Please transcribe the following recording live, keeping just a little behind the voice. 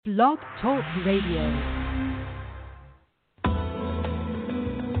Blog Talk Radio.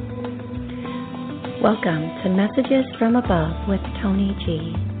 Welcome to Messages from Above with Toni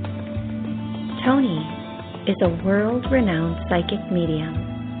G. Toni is a world-renowned psychic medium.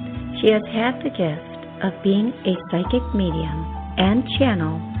 She has had the gift of being a psychic medium and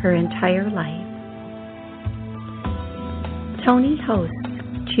channel her entire life. Toni hosts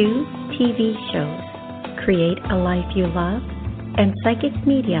 2 TV shows, Create a Life You Love and Psychic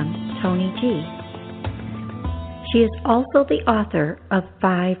Medium Toni G. She is also the author of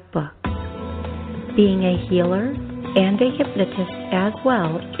 5 books. Being a healer and a hypnotist as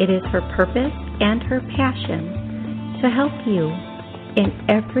well, it is her purpose and her passion to help you in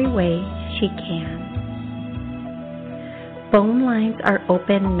every way she can. Phone lines are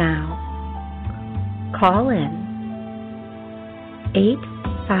open now. Call in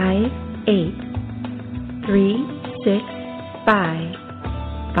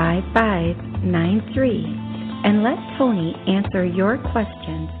 858-365-5593 and let Toni answer your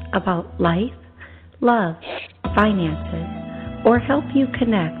questions about life, love, finances, or help you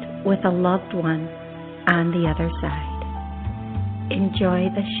connect with a loved one on the other side. Enjoy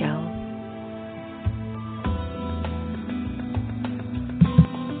the show.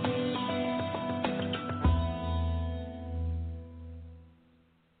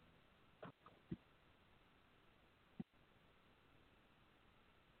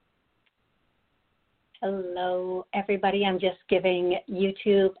 Hello, everybody. I'm just giving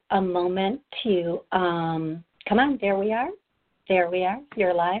YouTube a moment to come on. There we are.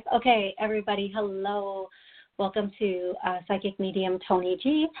 You're live. Okay, everybody. Hello. Welcome to Psychic Medium Toni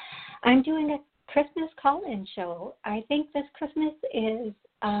G. I'm doing a Christmas call-in show. I think this Christmas is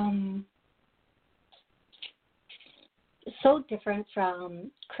so different from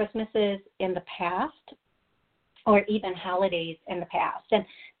Christmases in the past, or even holidays in the past. And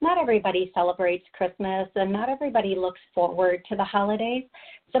not everybody celebrates Christmas, and not everybody looks forward to the holidays.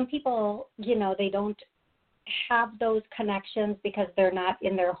 Some people, they don't have those connections because they're not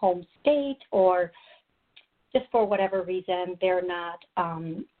in their home state, or just for whatever reason, they're not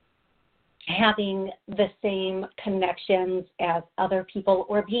having the same connections as other people,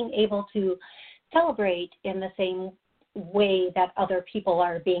 or being able to celebrate in the same way that other people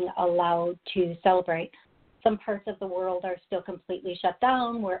are being allowed to celebrate. Some parts of the world are still completely shut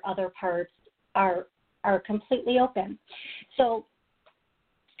down, where other parts are completely open. So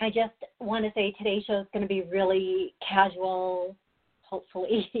I just want to say today's show is going to be really casual,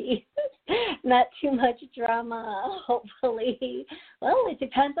 hopefully. Not too much drama, hopefully. Well, it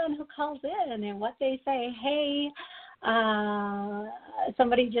depends on who calls in and what they say. Hey,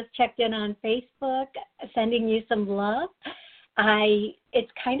 somebody just checked in on Facebook, sending you some love.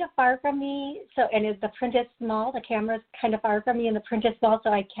 It's kind of far from me, and the print is small. The camera's kind of far from me, and the print is small,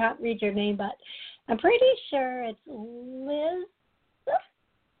 so I can't read your name, but I'm pretty sure it's Liz,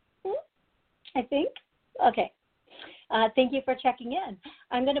 I think. Okay. Thank you for checking in.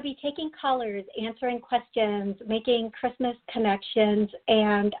 I'm going to be taking callers, answering questions, making Christmas connections,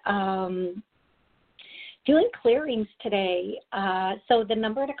 and doing clearings today. So the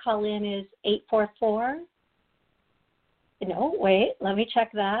number to call in is 844. No, wait, let me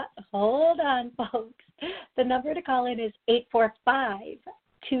check that. Hold on, folks. The number to call in is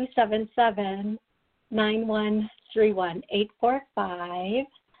 845-277-9131.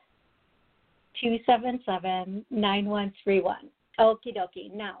 845-277-9131. Okie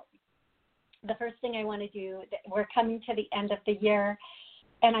dokie. Now, the first thing I want to do, we're coming to the end of the year,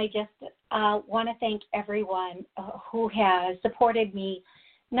 and I just want to thank everyone who has supported me,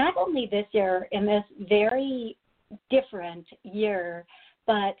 not only this year in this very different year,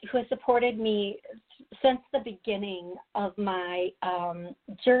 but who has supported me since the beginning of my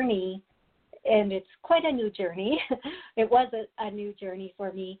journey, and it's quite a new journey. It was a new journey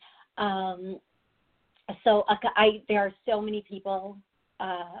for me. So there are so many people,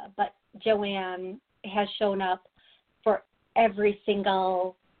 but Joanne has shown up for every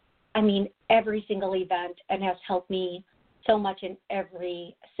single event, and has helped me so much in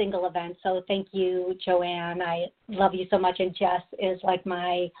every single event. So thank you, Joanne. I love you so much. And Jess is like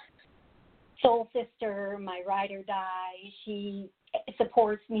my soul sister, my ride or die. She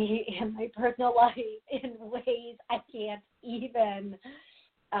supports me in my personal life in ways I can't even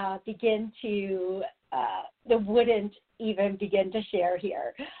wouldn't even begin to share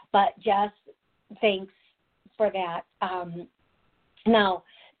here. But Jess, thanks for that. Now,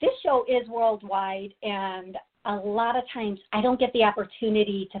 this show is worldwide, and a lot of times I don't get the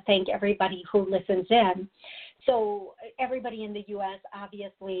opportunity to thank everybody who listens in. So everybody in the U.S.,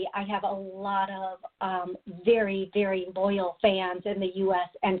 obviously, I have a lot of very, very loyal fans in the U.S.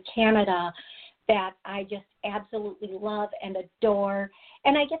 and Canada that I just absolutely love and adore.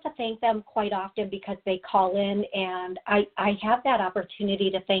 And I get to thank them quite often because they call in, and I have that opportunity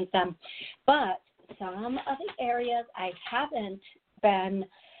to thank them. But some of the areas I haven't been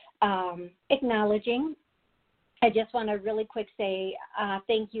acknowledging, I just want to really quick say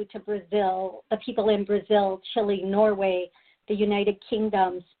thank you to Brazil, the people in Brazil, Chile, Norway, the United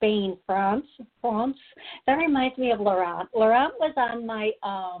Kingdom, Spain, France. That reminds me of Laurent. Laurent was on my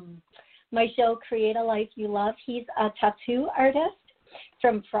show, Create a Life You Love. He's a tattoo artist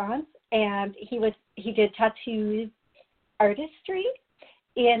from France, and he did tattoo artistry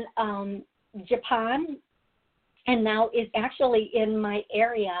in Japan, and now is actually in my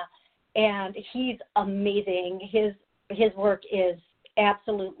area. And he's amazing. His work is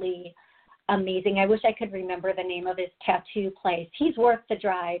absolutely amazing. I wish I could remember the name of his tattoo place. He's worth the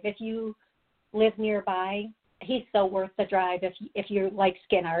drive. If you live nearby, he's so worth the drive if you like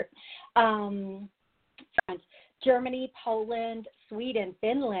skin art. France, Germany, Poland, Sweden,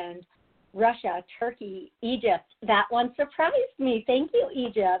 Finland, Russia, Turkey, Egypt. That one surprised me. Thank you,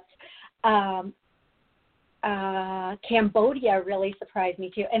 Egypt. Cambodia really surprised me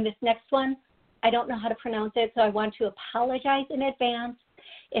too. And this next one, I don't know how to pronounce it, so I want to apologize in advance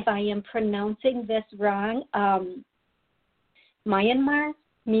if I am pronouncing this wrong. Myanmar,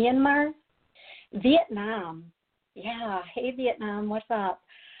 Vietnam. Yeah, hey Vietnam, what's up?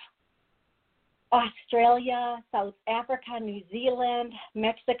 Australia, South Africa, New Zealand,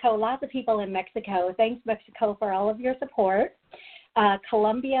 Mexico, lots of people in Mexico. Thanks, Mexico, for all of your support.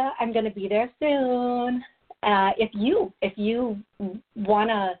 Colombia, I'm going to be there soon. If you want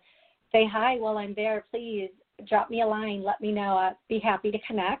to say hi while I'm there, please drop me a line. Let me know. I'd be happy to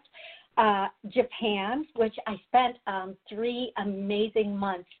connect. Japan, which I spent 3 amazing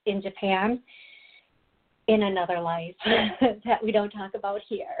months in Japan in another life that we don't talk about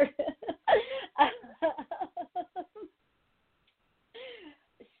here.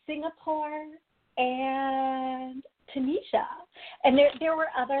 Singapore and Tunisia. And there were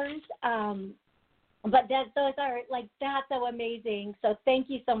others, but those are that's so amazing. So thank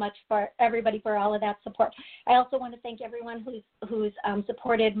you so much for everybody for all of that support. I also want to thank everyone who's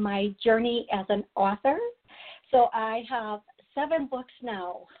supported my journey as an author. So I have 7 books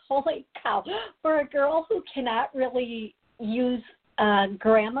now. Holy cow. For a girl who cannot really use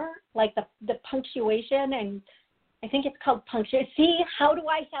grammar, like the punctuation, and I think it's called punctuation. See, how do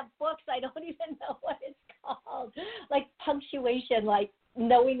I have books? I don't even know what it's called. Like punctuation, like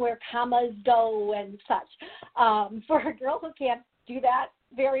knowing where commas go and such. For a girl who can't do that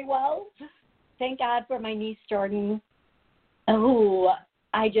very well, thank God for my niece, Jordan. Oh,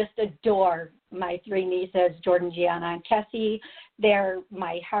 I just adore my 3 nieces, Jordan, Gianna, and Tessie. They're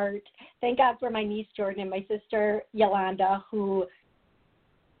my heart. Thank God for my niece, Jordan, and my sister, Yolanda, who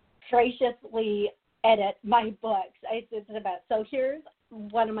graciously edit my books. It's the best. So here's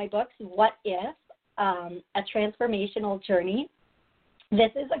one of my books, What If? A Transformational Journey.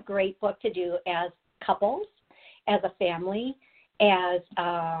 This is a great book to do as couples, as a family, as,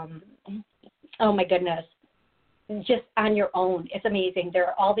 oh my goodness, just on your own. It's amazing. There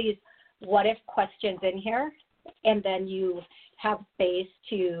are all these what if questions in here, and then you have space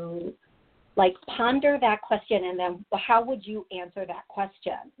to ponder that question, and then how would you answer that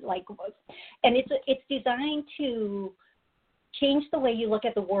question? And it's designed to change the way you look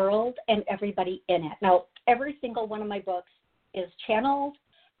at the world and everybody in it. Now, every single one of my books is channeled.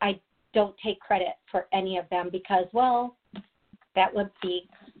 I don't take credit for any of them because, well, that would be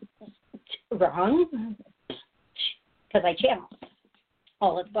wrong because I channel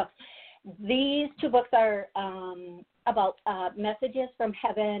all of the books. These 2 books are about messages from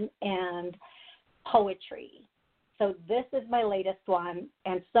heaven and poetry. So this is my latest one,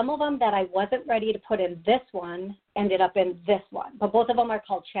 and some of them that I wasn't ready to put in this one ended up in this one. But both of them are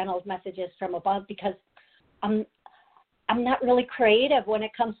called Channeled Messages from Above because I'm not really creative when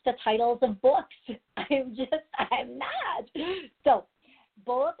it comes to titles of books. I'm not. So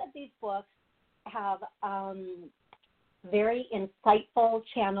both of these books have very insightful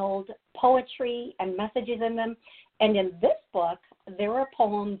channeled poetry and messages in them. And in this book, there were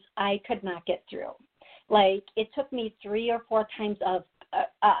poems I could not get through. It took me 3 or 4 times of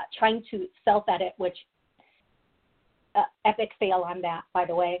trying to self-edit, which epic fail on that, by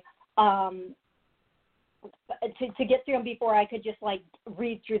the way, to get through them before I could just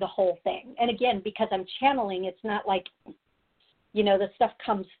read through the whole thing. And again, because I'm channeling, it's not the stuff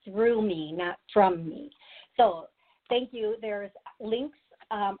comes through me, not from me. So thank you. There's links.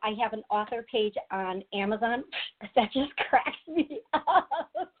 I have an author page on Amazon. That just cracks me up.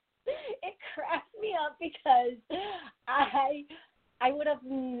 It cracks me up because I would have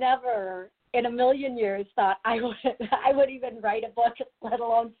never in a million years thought I would even write a book, let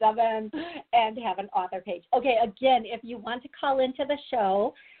alone 7, and have an author page. Okay, again, if you want to call into the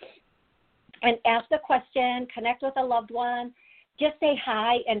show and ask a question, connect with a loved one, just say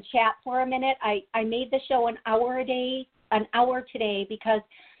hi and chat for a minute. I made the show an hour today because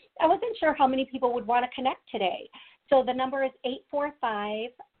I wasn't sure how many people would want to connect today. So the number is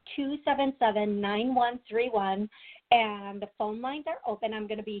 845-277-9131. And the phone lines are open. I'm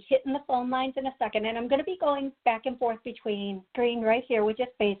going to be hitting the phone lines in a second, and I'm going to be going back and forth between screen right here, which is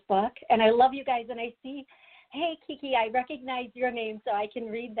Facebook. And I love you guys, and I see, hey, Kiki, I recognize your name, so I can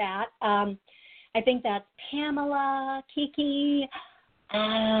read that. I think that's Pamela, Kiki,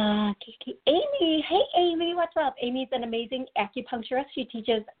 Amy. Hey, Amy, what's up? Amy's an amazing acupuncturist. She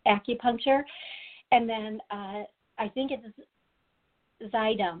teaches acupuncture. And then I think it's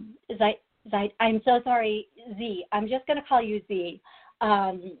Zidam. I'm so sorry, Z. I'm just going to call you Z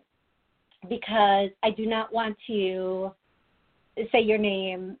because I do not want to say your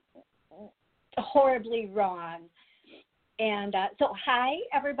name horribly wrong. And so hi,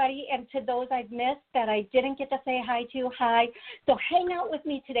 everybody. And to those I've missed that I didn't get to say hi to, hi. So hang out with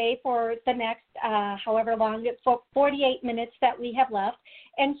me today for the next however long, for 48 minutes that we have left.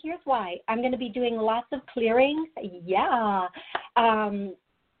 And here's why. I'm going to be doing lots of clearings. Yeah.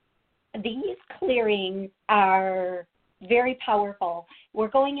 These clearings are very powerful. We're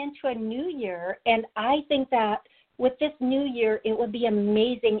going into a new year, and I think that with this new year, it would be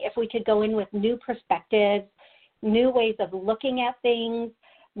amazing if we could go in with new perspectives, new ways of looking at things,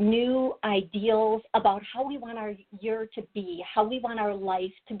 new ideals about how we want our year to be, how we want our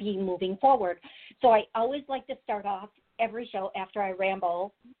life to be moving forward. So I always like to start off every show after I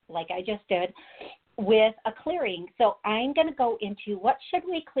ramble, like I just did, with a clearing. So I'm going to go into what should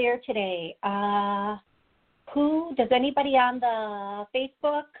we clear today? Does anybody on the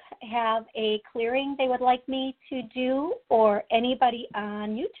Facebook have a clearing they would like me to do, or anybody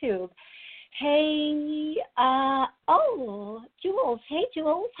on YouTube? Hey, Jules. Hey,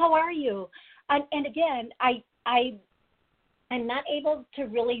 Jules, how are you? And again, I'm not able to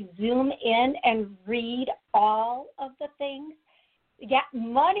really zoom in and read all of the things. Yeah,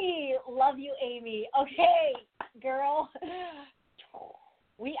 money. Love you, Amy. Okay, girl.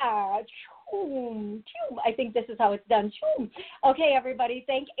 We are. I think this is how it's done. Okay, everybody.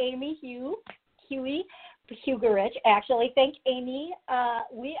 Thank Amy Hugerich. Actually, thank Amy.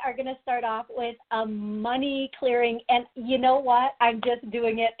 We are going to start off with a money clearing. And you know what? I'm just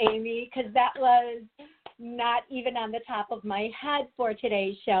doing it, Amy, because that was not even on the top of my head for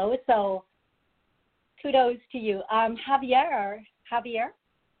today's show. So kudos to you. Javier.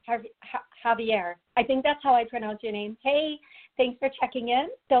 I think that's how I pronounce your name. Hey, thanks for checking in.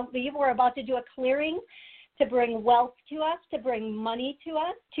 Don't leave. We're about to do a clearing to bring wealth to us, to bring money to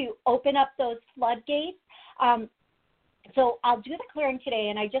us, to open up those floodgates. So I'll do the clearing today,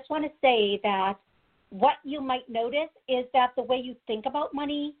 and I just want to say that what you might notice is that the way you think about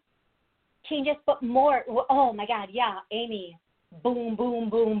money changes, but more. Oh, my God, yeah, Amy. Boom, boom,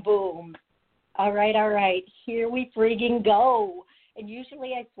 boom, boom. All right. Here we frigging go. And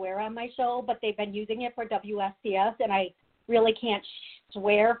usually I swear on my show, but they've been using it for WSCS, and I really can't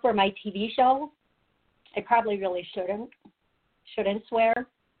swear for my TV show. I probably really shouldn't swear.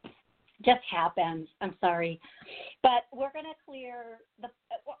 Just happens. I'm sorry. But we're going to clear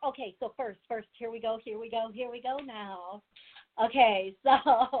okay, so first, here we go now. Okay,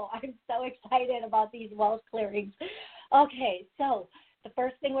 so I'm so excited about these wealth clearings. Okay, so the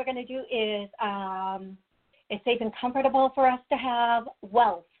first thing we're going to do is it's safe and comfortable for us to have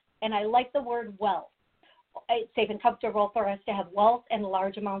wealth. And I like the word wealth. It's safe and comfortable for us to have wealth and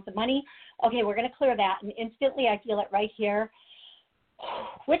large amounts of money. Okay, we're going to clear that. And instantly I feel it right here,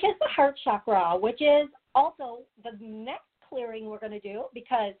 which is the heart chakra, which is also the next clearing we're going to do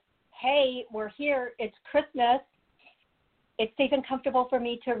because, hey, we're here. It's Christmas. It's safe and comfortable for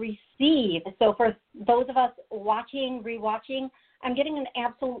me to receive. So for those of us watching, rewatching, I'm getting an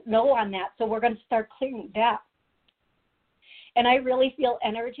absolute no on that. So we're going to start clearing that. And I really feel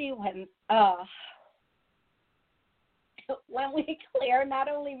energy when we clear not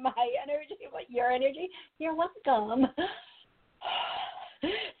only my energy, but your energy. You're welcome.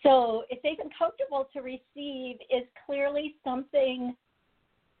 So it's safe and comfortable to receive is clearly something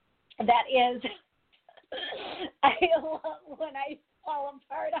that is, I love when I fall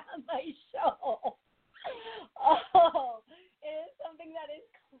apart on my show. Oh, it is something that is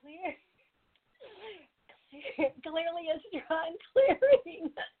clearly a strong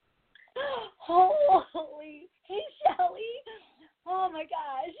clearing. Holy, hey, Shelly. Oh, my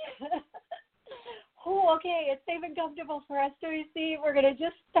gosh. Oh, okay, it's safe and comfortable for us to receive. We're going to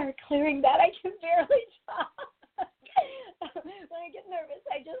just start clearing that. I can barely talk. When I get nervous,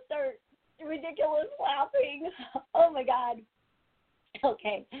 I just start ridiculous laughing. Oh, my God.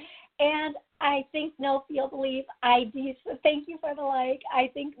 Okay. And I think, no, feel, believe, thank you for the like. I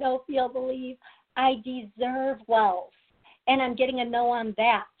think, no, feel, believe, I deserve wealth. And I'm getting a no on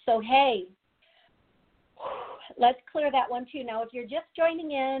that. So, hey, let's clear that one too. Now, if you're just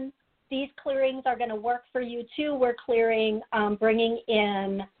joining in, these clearings are going to work for you too. We're clearing, bringing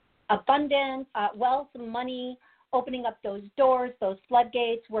in abundance, wealth, money, opening up those doors, those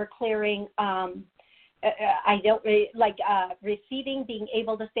floodgates. We're clearing, receiving, being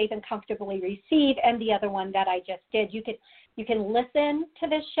able to safe and comfortably receive, and the other one that I just did. You can listen to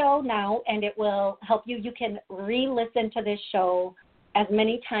this show now, and it will help you. You can re-listen to this show as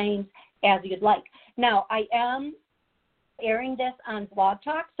many times as you'd like. Now, I am airing this on Blog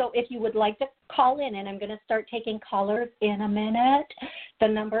Talk, so if you would like to call in, and I'm going to start taking callers in a minute. The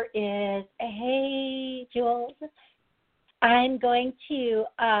number is, hey, Jules, I'm going to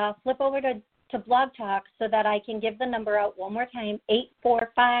flip over to Blog Talk so that I can give the number out one more time,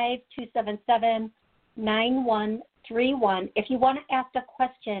 845-277-9131. If you want to ask a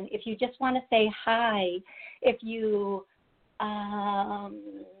question, if you just want to say hi, if you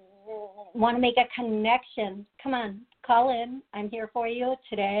want to make a connection, come on, call in. I'm here for you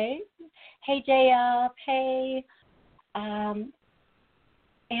today. Hey, JF. Hey,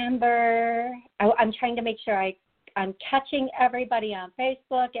 Amber. I'm trying to make sure I'm catching everybody on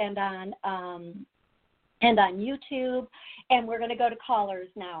Facebook and on YouTube, and we're going to go to callers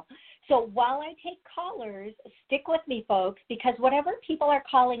now. So while I take callers, stick with me, folks, because whatever people are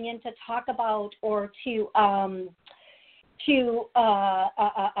calling in to talk about or to ask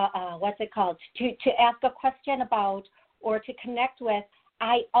a question about or to connect with,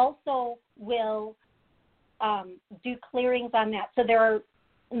 I also will do clearings on that. So there are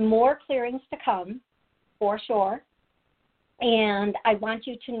more clearings to come, for sure. And I want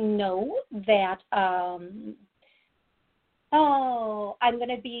you to know that,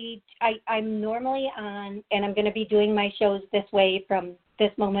 I'm normally on, and I'm going to be doing my shows this way from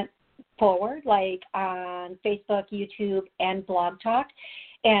this moment forward, like on Facebook, YouTube, and Blog Talk.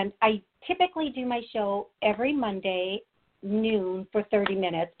 And I typically do my show every Monday noon for 30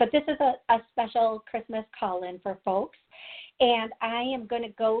 minutes, but this is a special Christmas call-in for folks. And I am going to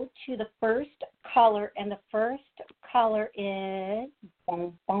go to the first caller, and the first caller is,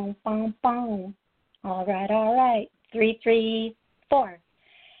 boom, boom, boom, boom. All right, 334.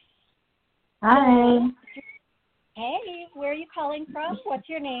 Hi. Hey, where are you calling from? What's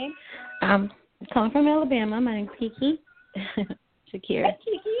your name? I'm calling from Alabama. My name's Kiki. Shakira. Hey,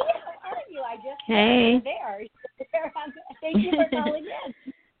 Kiki, how are you? I just hey. There. Thank you for calling in.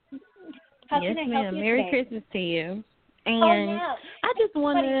 How yes, can I ma'am. help you Merry today? Christmas to you. And yeah. I just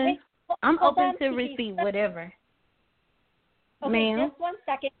want to, I'm open to Kiki. receive whatever. Okay, ma'am. just 1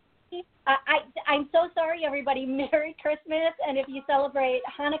 second. I'm so sorry, everybody. Merry Christmas, and if you celebrate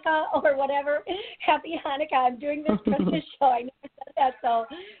Hanukkah or whatever, Happy Hanukkah. I'm doing this Christmas show. I never said that, so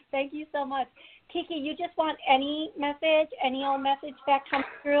thank you so much. Kiki, you just want any message, any old message that comes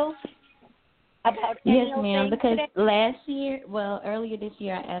through about any Yes, old ma'am, thing because today? earlier this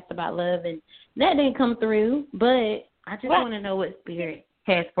year I asked about love, and that didn't come through, but I just want to know what Spirit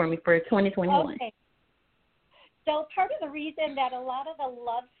has for me for 2021. Okay. So part of the reason that a lot of the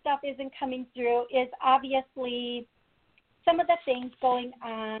love stuff isn't coming through is obviously some of the things going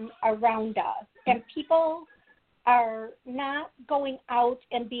on around us. And people are not going out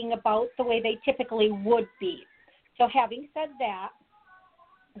and being about the way they typically would be. So having said that,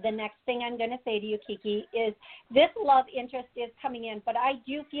 the next thing I'm going to say to you, Kiki, is this love interest is coming in, but I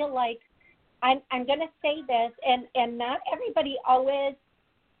do feel like I'm going to say this, and not everybody always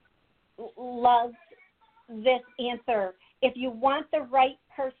loves this answer. If you want the right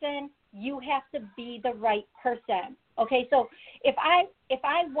person, you have to be the right person. Okay, so if I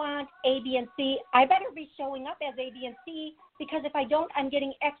want A, B, and C, I better be showing up as A, B, and C, because if I don't, I'm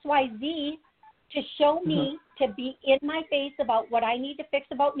getting X, Y, Z to show me, to be in my face about what I need to fix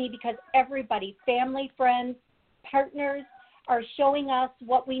about me, because everybody, family, friends, partners, are showing us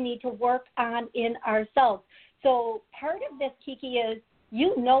what we need to work on in ourselves. So part of this, Kiki, is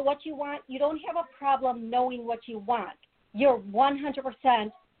you know what you want. You don't have a problem knowing what you want. You're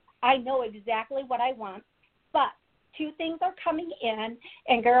 100%, I know exactly what I want. But two things are coming in.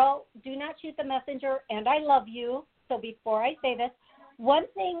 And, girl, do not shoot the messenger, and I love you. So before I say this, one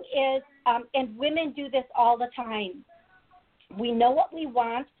thing is, and women do this all the time, we know what we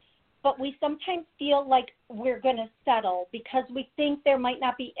want, but we sometimes feel like we're going to settle because we think there might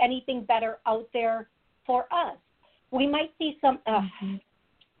not be anything better out there for us. We might see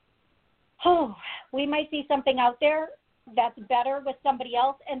we might see something out there that's better with somebody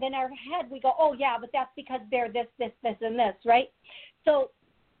else, and then in our head we go, oh, yeah, but that's because they're this, this, this, and this, right? So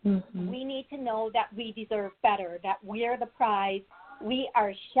we need to know that we deserve better, that we're the prize. We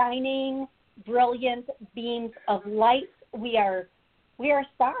are shining, brilliant beams of light. We are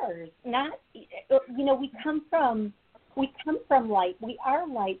stars. Not, we come from light. We are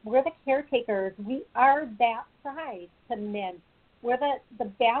light. We're the caretakers. We are that prize to men. We're the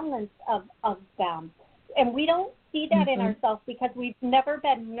balance of them. And we don't see that in ourselves because we've never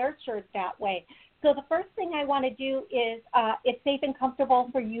been nurtured that way. So the first thing I want to do is it's safe and comfortable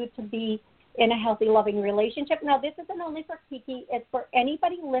for you to be in a healthy, loving relationship. Now, this isn't only for Kiki. It's for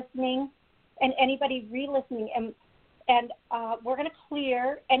anybody listening and anybody re-listening. And we're going to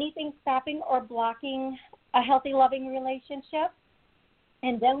clear anything stopping or blocking a healthy, loving relationship.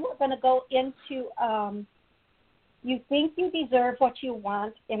 And then we're going to go into you think you deserve what you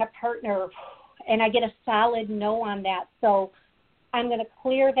want in a partner, and I get a solid no on that. So I'm going to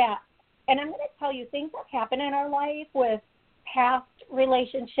clear that. And I'm going to tell you things that happen in our life with past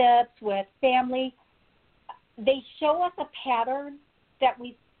relationships, with family. They show us a pattern that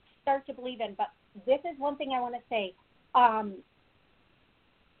we start to believe in. But this is one thing I want to say.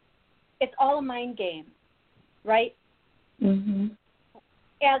 It's all a mind game, right?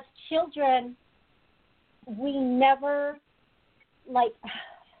 As children, we never,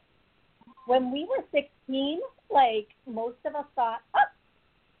 when we were 16, most of us thought,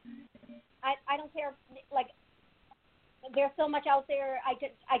 I don't care, there's so much out there, I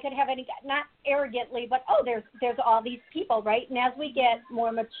could have any, not arrogantly, but there's all these people, right? And as we get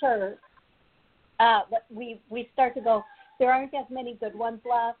more mature, we start to go, there aren't as many good ones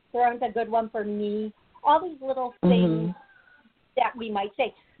left, there aren't a good one for me, all these little things that we might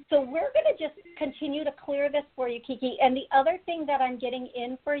say. So we're going to just continue to clear this for you, Kiki. And the other thing that I'm getting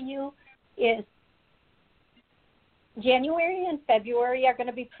in for you is January and February are going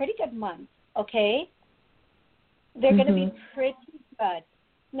to be pretty good months, okay? They're going to be pretty good.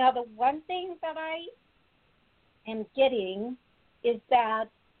 Now, the one thing that I am getting is that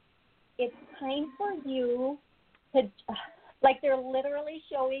it's time for you to, they're literally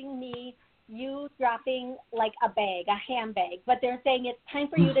showing me you dropping a bag, a handbag, but they're saying it's time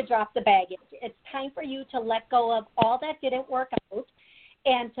for you to drop the baggage. It's time for you to let go of all that didn't work out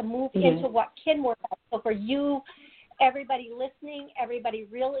and to move into what can work out. So for you, everybody listening, everybody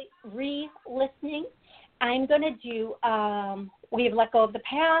really re-listening, I'm going to do, we've let go of the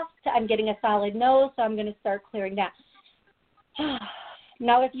past. I'm getting a solid no, so I'm going to start clearing that.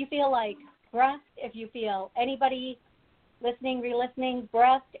 Now, if you feel like breath, if you feel anybody listening, re-listening,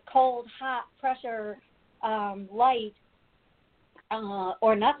 breath, cold, hot, pressure, light,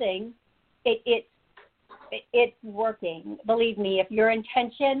 or nothing, it's working. Believe me, if your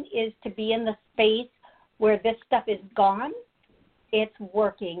intention is to be in the space where this stuff is gone, it's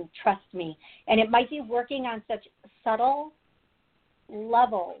working, trust me. And it might be working on such subtle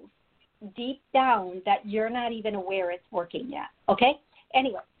levels deep down that you're not even aware it's working yet, okay?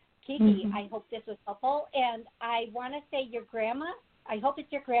 Anyway, Kiki, I hope this was helpful. And I want to say your grandma, I hope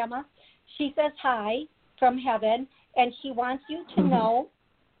it's your grandma, she says hi from heaven, and she wants you to know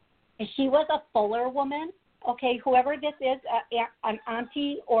she was a Fuller woman, okay, whoever this is, an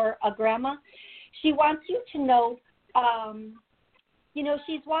auntie or a grandma, she wants you to know,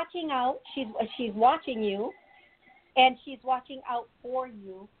 she's watching out, she's watching you, and she's watching out for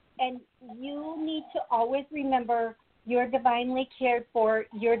you, and you need to always remember you're divinely cared for,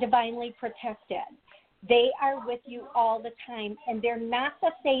 you're divinely protected. They are with you all the time, and they're not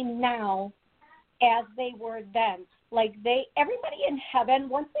the same now as they were then. Everybody in heaven,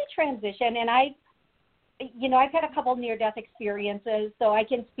 once they transition, and I've had a couple near-death experiences, so I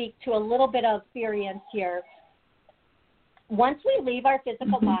can speak to a little bit of experience here. Once we leave our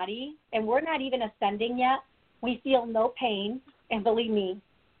physical body, and we're not even ascending yet, we feel no pain, and believe me,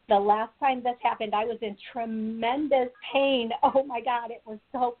 the last time this happened, I was in tremendous pain. Oh, my God, it was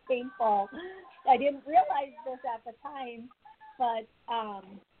so painful. I didn't realize this at the time, but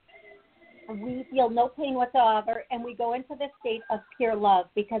we feel no pain whatsoever, and we go into this state of pure love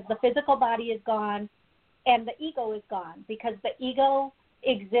because the physical body is gone and the ego is gone because the ego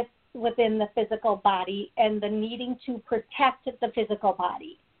exists within the physical body and the needing to protect the physical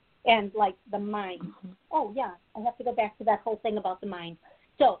body and, the mind. Oh, yeah, I have to go back to that whole thing about the mind.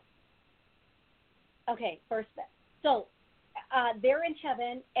 So, okay, first step. So they're in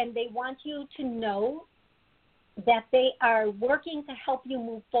heaven, and they want you to know that they are working to help you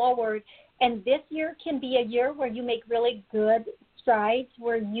move forward. And this year can be a year where you make really good strides,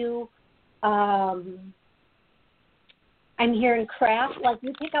 where you, I'm hearing craft, like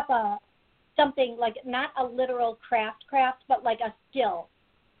you pick up something like not a literal craft, but like a skill,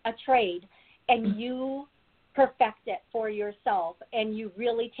 a trade, and you perfect it for yourself, and you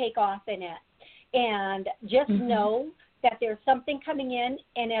really take off in it. And just know that there's something coming in,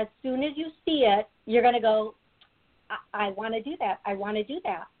 and as soon as you see it, you're going to go, I want to do that. I want to do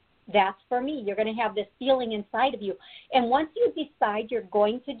that. That's for me. You're going to have this feeling inside of you. And once you decide you're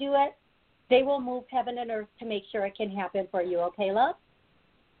going to do it, they will move heaven and earth to make sure it can happen for you. Okay, love?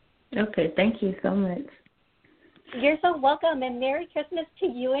 Okay, thank you so much. You're so welcome, and Merry Christmas to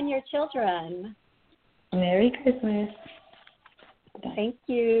you and your children. Merry Christmas. Thank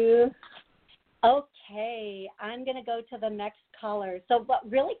you. Okay, I'm going to go to the next caller. So, but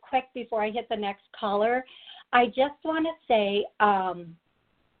really quick before I hit the next caller, I just want to say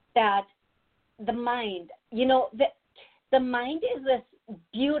that the mind, the mind is this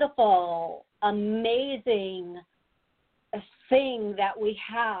beautiful, amazing thing that we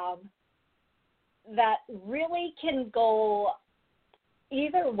have that really can go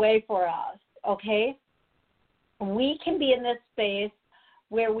either way for us, okay? We can be in this space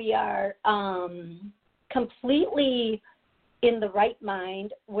where we are completely in the right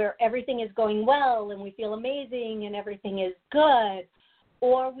mind, where everything is going well and we feel amazing and everything is good,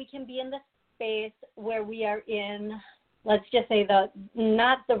 or we can be in the space where we are in, let's just say,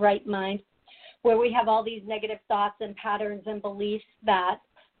 not the right mind, where we have all these negative thoughts and patterns and beliefs that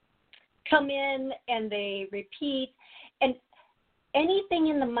come in and they repeat. And anything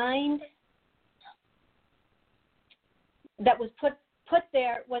in the mind that was put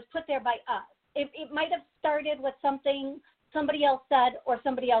there by us. It might have started with something somebody else said or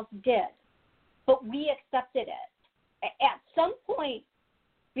somebody else did, but we accepted it. At some point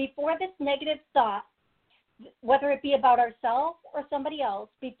before this negative thought, whether it be about ourselves or somebody else,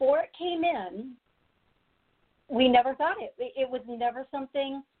 before it came in, we never thought it. It was never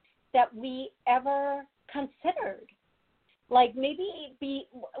something that we ever considered. Like maybe be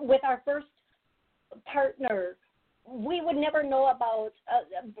with our first partner, we would never know about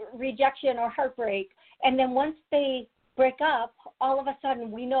rejection or heartbreak. And then once they break up, all of a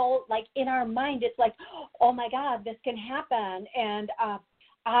sudden we know, like in our mind, it's like, oh my God, this can happen, and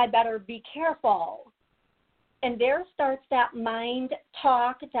I better be careful. And there starts that mind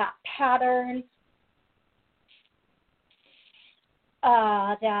talk, that pattern,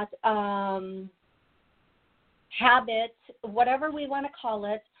 that habit, whatever we want to call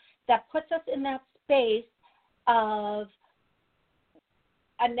it, that puts us in that space of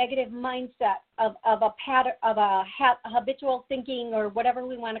a negative mindset, of a pattern, of a habitual thinking, or whatever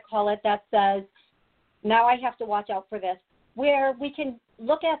we want to call it, that says, now I have to watch out for this. Where we can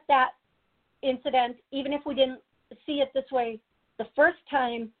look at that incident, even if we didn't see it this way the first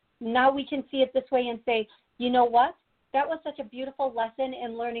time, now we can see it this way and say, you know what? That was such a beautiful lesson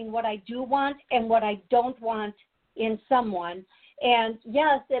in learning what I do want and what I don't want in someone. And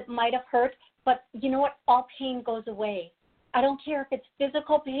yes, it might have hurt, but you know what? All pain goes away. I don't care if it's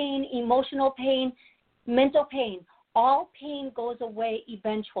physical pain, emotional pain, mental pain. All pain goes away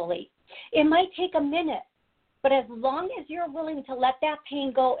eventually. It might take a minute, but as long as you're willing to let that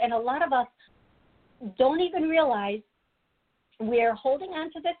pain go, and a lot of us don't even realize we're holding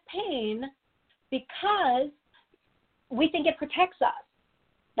on to this pain because we think it protects us.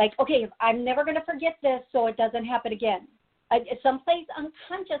 Like, okay, I'm never going to forget this so it doesn't happen again. Someplace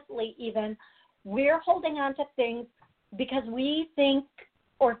unconsciously even, we're holding on to things because we think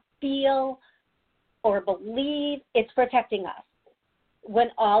or feel or believe it's protecting us, when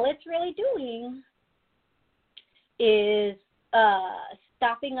all it's really doing is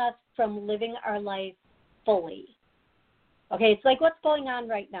stopping us from living our life fully. Okay, it's like what's going on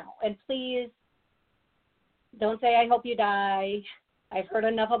right now. And please don't say, I hope you die. I've heard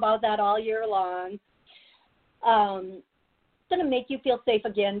enough about that all year long. It's going to make you feel safe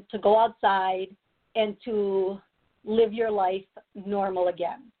again to go outside and to live your life normal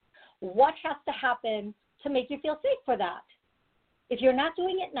again. What has to happen to make you feel safe for that? If you're not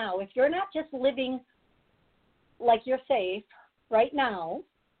doing it now, if you're not just living like you're safe right now,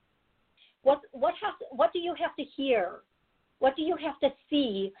 what do you have to hear? What do you have to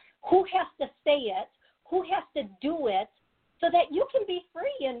see? Who has to say it? Who has to do it so that you can be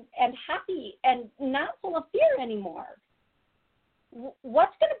free and happy and not full of fear anymore?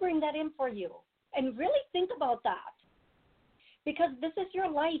 What's going to bring that in for you? And really think about that, because this is your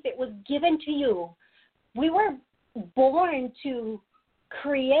life. It was given to you. We were born to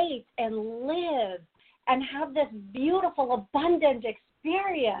create and live and have this beautiful, abundant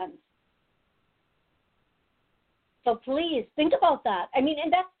experience. So please think about that. I mean,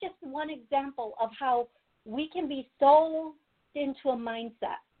 and that's just one example of how we can be so into a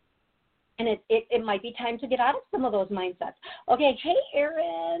mindset. And it might be time to get out of some of those mindsets. Okay, hey,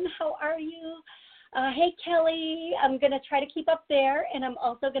 Erin, how are you? Hey, Kelly, I'm going to try to keep up there, and I'm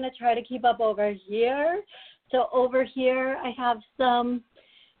also going to try to keep up over here. So over here, I have some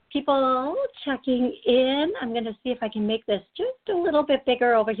people checking in. I'm going to see if I can make this just a little bit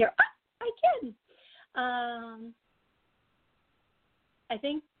bigger over here. I can. I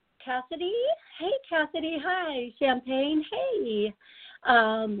think Cassidy. Hey, Cassidy. Hi, Champagne. Hey.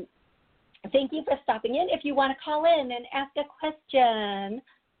 Thank you for stopping in. If you want to call in and ask a question,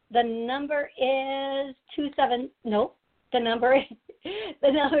 the number is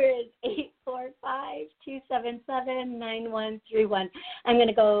 845-277-9131. I'm going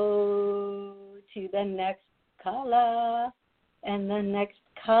to go to the next caller, and the next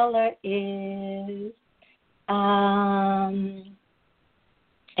caller is, I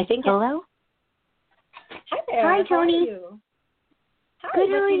think. Hello? Hi there. Hi, Toni. How are you? Hi, good,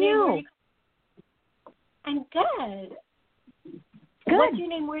 how are you? I'm good. Good. What's your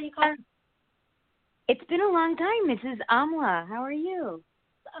name? Where are you calling? It's been a long time. This is Amla. How are you?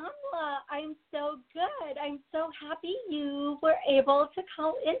 Amla, I'm so good. I'm so happy you were able to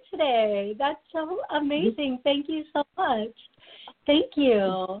call in today. That's so amazing. Thank you so much. Thank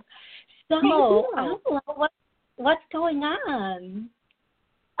you. So, Amla, what's going on?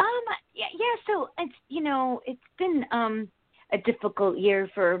 So it's been a difficult year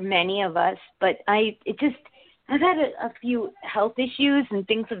for many of us, but I've had a few health issues and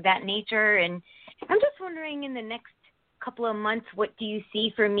things of that nature, and I'm just wondering in the next couple of months, what do you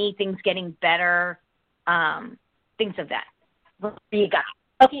see for me, things getting better, things of that? What do you got?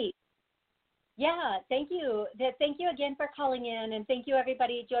 Okay. Yeah, thank you. Thank you again for calling in, and thank you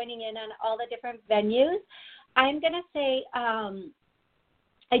everybody joining in on all the different venues. I'm going to say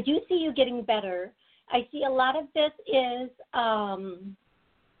I do see you getting better. I see a lot of this is I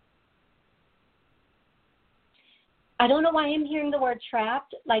don't know why I'm hearing the word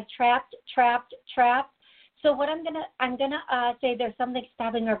trapped, like trapped. So what I'm gonna say, there's something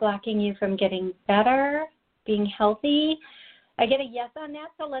stopping or blocking you from getting better, being healthy. I get a yes on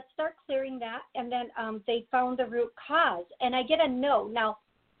that, so let's start clearing that. And then they found the root cause, and I get a no. Now,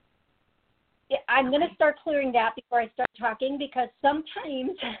 I'm going to start clearing that before I start talking, because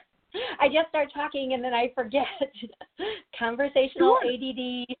sometimes I just start talking and then I forget. Conversational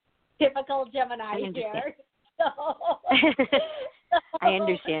ADD, typical Gemini here. So, I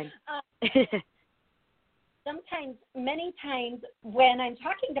understand. Sometimes, many times, when I'm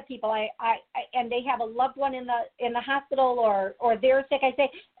talking to people, I and they have a loved one in the hospital or they're sick, I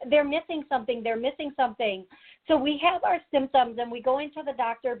say they're missing something. So we have our symptoms and we go into the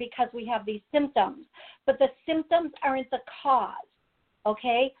doctor because we have these symptoms, but the symptoms aren't the cause.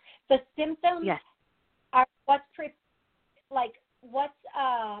 Okay, the symptoms are what's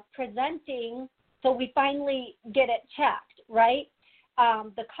presenting. So we finally get it checked, right?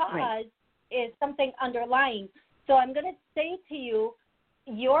 The cause is something underlying. So I'm going to say to you,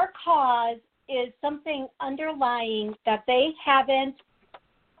 your cause is something underlying that they haven't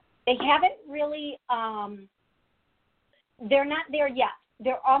really, they're not there yet.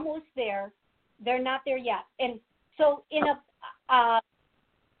 They're almost there. They're not there yet. And so I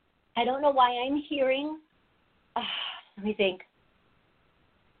don't know why I'm hearing, let me think.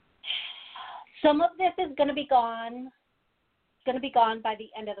 Some of this is going to be gone. It's going to be gone by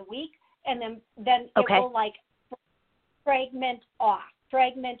the end of the week. And then it will fragment off.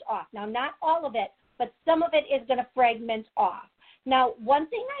 Now, not all of it, but some of it is going to fragment off. Now, one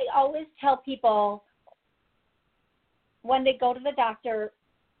thing I always tell people when they go to the doctor,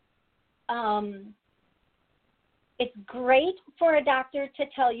 it's great for a doctor to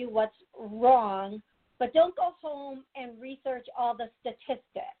tell you what's wrong, but don't go home and research all the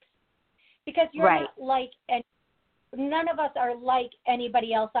statistics, because you're not like none of us are like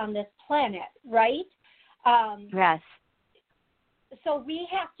anybody else on this planet, right? Yes. So we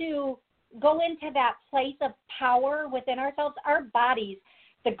have to go into that place of power within ourselves, our bodies.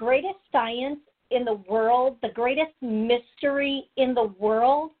 The greatest science in the world, the greatest mystery in the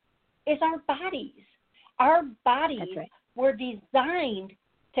world is our bodies. Our bodies were designed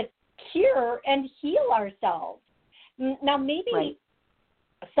to cure and heal ourselves. Now, maybe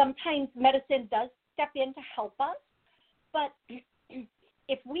sometimes medicine does step in to help us, but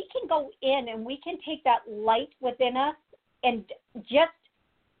if we can go in and we can take that light within us and just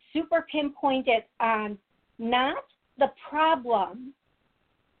super pinpoint it on not the problem,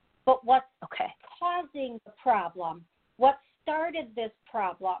 but what's causing the problem, what started this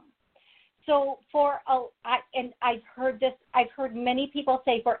problem. So I've heard many people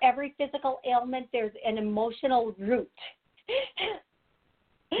say, for every physical ailment, there's an emotional root.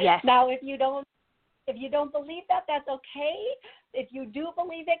 Yes. Now, if you don't believe that, that's okay. If you do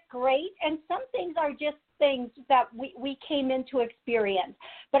believe it, great. And some things are just things that we came into experience.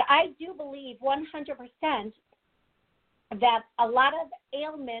 But I do believe 100% that a lot of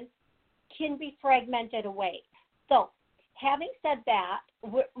ailments can be fragmented away. So having said that,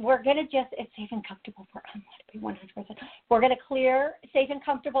 we're going to just, it's safe and comfortable for Amma to be 100%. We're going to clear safe and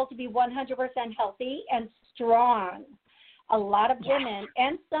comfortable to be 100% healthy and strong. A lot of women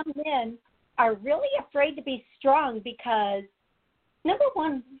and some men are really afraid to be strong because, number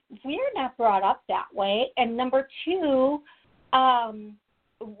one, we're not brought up that way. And number two,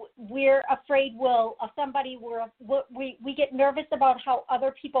 we're afraid we get nervous about how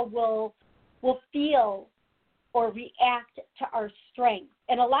other people will feel or react to our strength.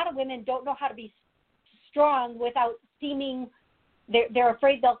 And a lot of women don't know how to be strong without seeming, they're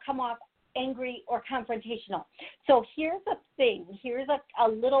afraid they'll come off angry or confrontational. So here's a thing. Here's a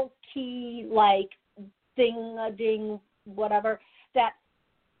little key, like ding, whatever, that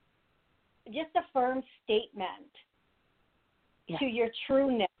just a firm statement to your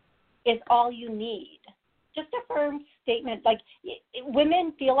trueness is all you need. Just a firm statement. Like,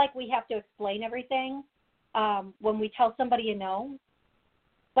 women feel like we have to explain everything when we tell somebody a no.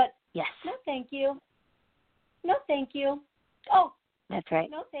 But no, thank you. No, thank you. Oh, that's right.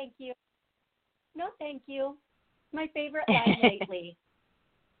 No, thank you. No, thank you. My favorite line lately.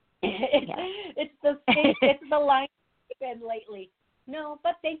 It's the line I've been lately. No,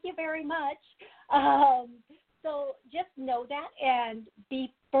 but thank you very much. So just know that and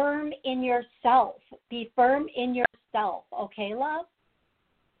be firm in yourself. Be firm in yourself. Okay, love?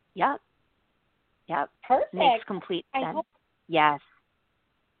 Yep. Perfect. Makes complete sense. Yes.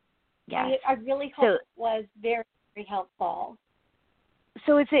 I really hope it was very, very helpful.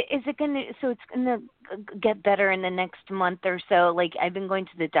 So it's gonna get better in the next month or so. Like, I've been going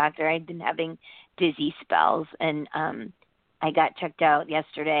to the doctor. I've been having dizzy spells, and I got checked out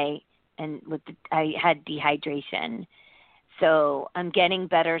yesterday, and I had dehydration. So I'm getting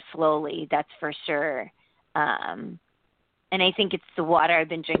better slowly. That's for sure. And I think it's the water I've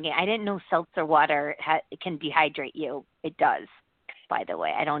been drinking. I didn't know seltzer water can dehydrate you. It does, by the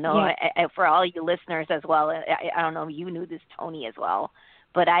way. I don't know. Yeah. For all you listeners as well, I don't know if you knew this, Toni, as well.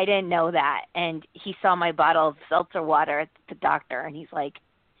 But I didn't know that. And he saw my bottle of seltzer water at the doctor, and he's like,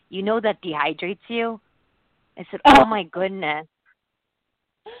 you know that dehydrates you? I said, oh my goodness.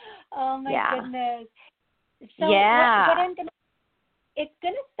 Oh, my goodness. So it's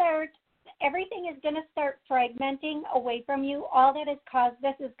going to start, everything is going to start fragmenting away from you. All that has caused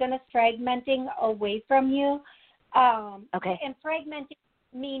this is going to fragmenting away from you. And fragmenting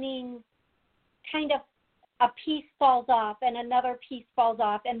meaning kind of a piece falls off and another piece falls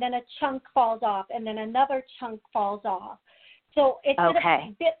off and then a chunk falls off and then another chunk falls off. So it's going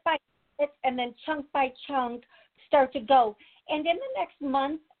to bit by bit and then chunk by chunk start to go. And in the next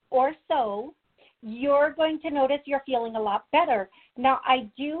month or so, you're going to notice you're feeling a lot better. Now, I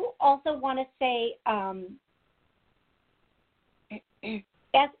do also want to say,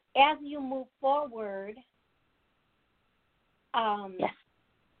 as you move forward,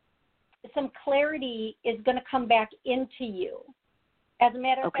 some clarity is going to come back into you. As a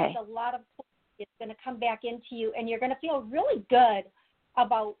matter of fact, a lot of clarity is going to come back into you, and you're going to feel really good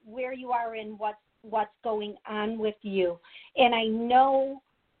about where you are and what's going on with you. And I know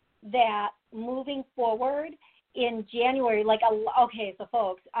that moving forward in January, so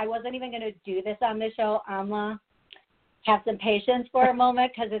folks, I wasn't even going to do this on the show. Have some patience for a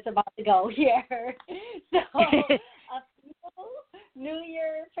moment because it's about to go here. So a few New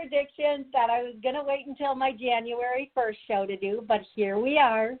Year predictions that I was going to wait until my January 1st show to do, but here we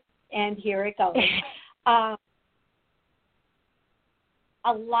are, and here it goes. A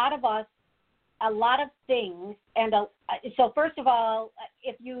lot of things, and so first of all,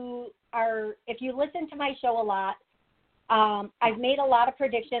 if you listen to my show a lot, I've made a lot of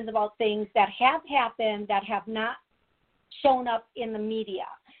predictions about things that have happened that have not shown up in the media.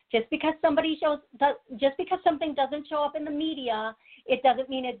 Just because something doesn't show up in the media, it doesn't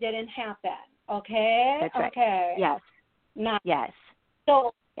mean it didn't happen. Okay? That's right. Okay. Yes.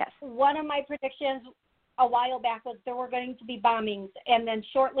 So one of my predictions a while back was there were going to be bombings, and then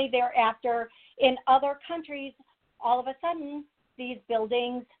shortly thereafter in other countries, all of a sudden these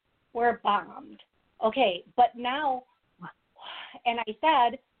buildings were bombed. Okay, but now, and I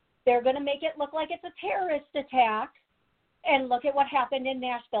said, They're going to make it look like it's a terrorist attack. And look at what happened in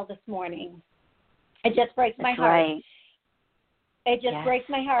Nashville this morning. It just breaks my heart. Right. It just breaks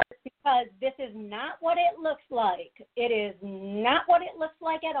my heart because this is not what it looks like. It is not what it looks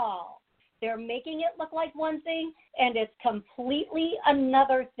like at all. They're making it look like one thing, and it's completely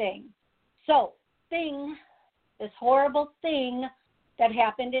another thing. So, this horrible thing that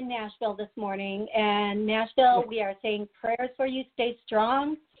happened in Nashville this morning, and Nashville, we are saying prayers for you, stay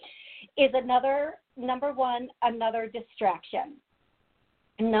strong, is another, number one, another distraction.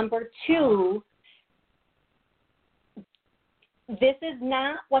 And number two, this is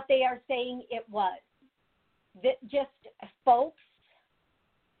not what they are saying it was. Just, folks,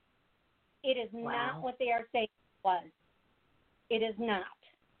 it is not what they are saying it was. It is not.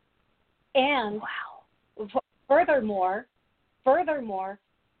 And furthermore,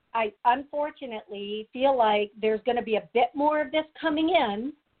 I unfortunately feel like there's going to be a bit more of this coming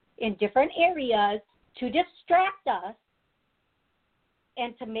in different areas to distract us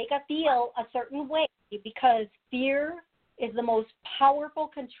and to make us feel a certain way, because fear is the most powerful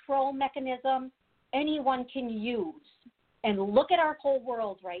control mechanism anyone can use. And look at our whole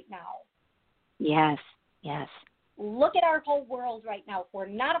world right now. Yes. Look at our whole world right now. If we're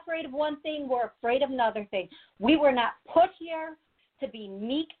not afraid of one thing, we're afraid of another thing. We were not put here to be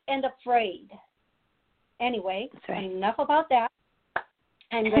meek and afraid. Anyway, enough about that.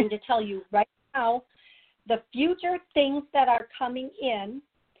 I'm going to tell you right now the future things that are coming in.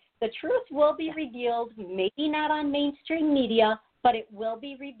 The truth will be revealed, maybe not on mainstream media, but it will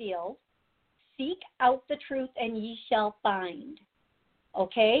be revealed. Seek out the truth and ye shall find.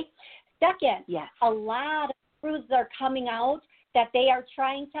 Okay? Second, a lot of truths are coming out that they are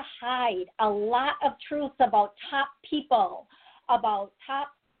trying to hide. A lot of truths about top people, about top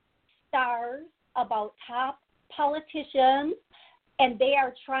stars, about top politicians, and they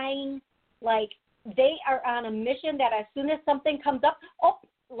are trying, they are on a mission that as soon as something comes up,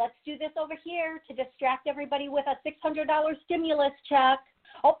 let's do this over here to distract everybody with a $600 stimulus check.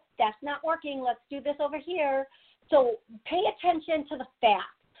 That's not working. Let's do this over here. So pay attention to the facts.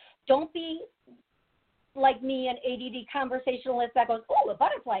 Don't be like me, an ADD conversationalist that goes, a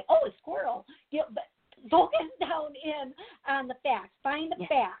butterfly, a squirrel. But focus down in on the facts. Find the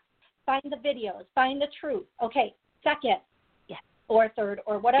facts. Find the videos. Find the truth. Okay, second or third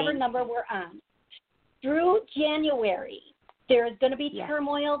or whatever number we're on. Through January, there is going to be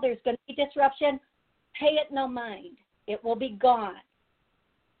turmoil. There's going to be disruption. Pay it no mind. It will be gone.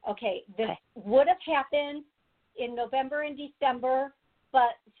 Okay, this would have happened in November and December,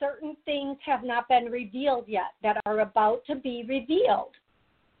 but certain things have not been revealed yet that are about to be revealed.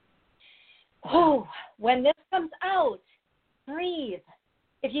 When this comes out, breathe.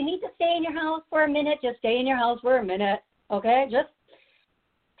 If you need to stay in your house for a minute, just stay in your house for a minute, okay? Just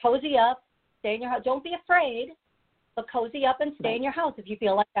cozy up, stay in your house. Don't be afraid, but cozy up and stay in your house if you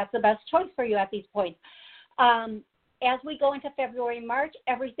feel like that's the best choice for you at these points. As we go into February, March,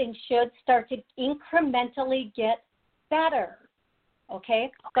 everything should start to incrementally get better,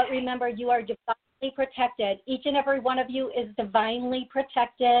 okay? But remember, you are divinely protected. Each and every one of you is divinely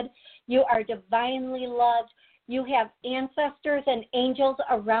protected. You are divinely loved. You have ancestors and angels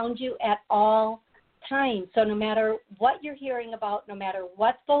around you at all times. So no matter what you're hearing about, no matter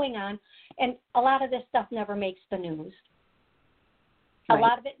what's going on, and a lot of this stuff never makes the news. A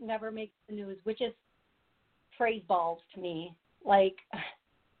lot of it never makes the news, which is praise balls to me.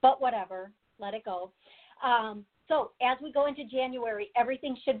 But whatever, let it go. So as we go into January,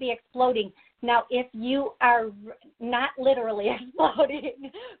 everything should be exploding. Now, if you are not literally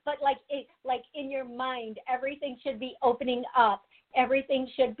exploding, but like in your mind, everything should be opening up. Everything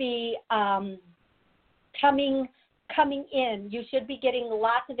should be coming in. You should be getting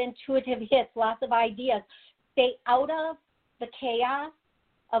lots of intuitive hits, lots of ideas. Stay out of the chaos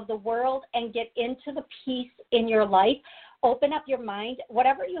of the world and get into the peace in your life. Open up your mind.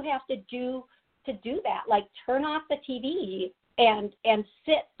 Whatever you have to do that, turn off the TV and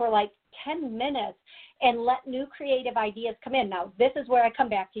sit for 10 minutes and let new creative ideas come in. Now, this is where I come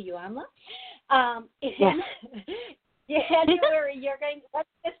back to you, Amla. January, once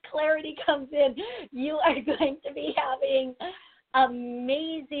this clarity comes in, you are going to be having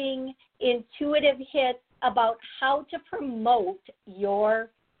amazing intuitive hits about how to promote your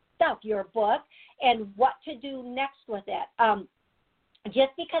stuff, your book, and what to do next with it.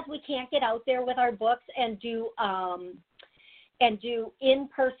 Just because we can't get out there with our books and do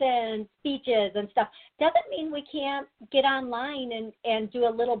in-person speeches and stuff doesn't mean we can't get online and do a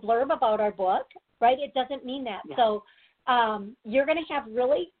little blurb about our book, right? It doesn't mean that. Yeah. So you're going to have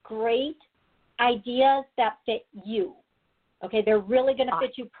really great ideas that fit you. Okay, they're really going to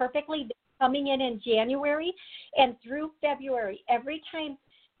fit you perfectly. They're coming in January and through February. Every time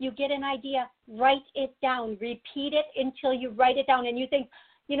you get an idea, write it down. Repeat it until you write it down. And you think,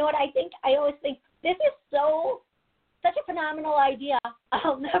 you know what I think? I always think, this is such a phenomenal idea.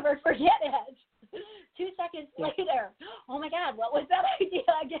 I'll never forget it. 2 seconds later, oh my God, what was that idea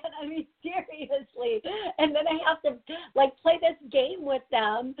again? I mean, seriously. And then I have to play this game with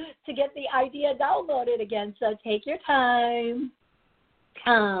them to get the idea downloaded again. So take your time.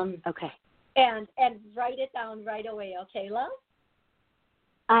 Okay. And write it down right away. Okay, love?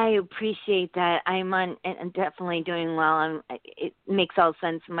 I appreciate that. I'm definitely doing well. It makes all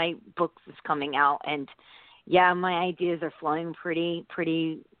sense. My books is coming out, and my ideas are flowing pretty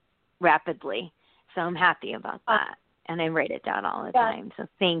rapidly. So I'm happy about that. And I write it down all the time. So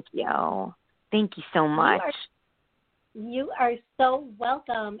thank you. Thank you so much. You are so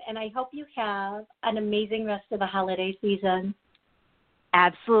welcome, and I hope you have an amazing rest of the holiday season.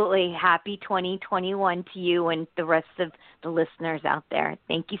 Absolutely. Happy 2021 to you and the rest of the listeners out there.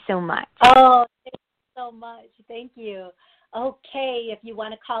 Thank you so much. Oh, thank you so much. Thank you. Okay, if you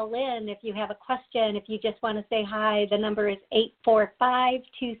want to call in, if you have a question, if you just want to say hi, the number is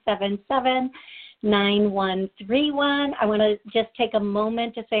 845-277-9131. I want to just take a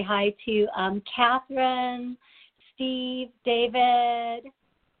moment to say hi to Catherine, Steve, David.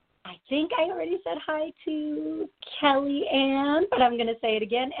 I think I already said hi to Kelly Ann, but I'm going to say it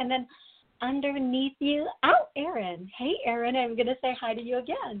again. And then underneath you, Erin. Hey, Erin, I'm going to say hi to you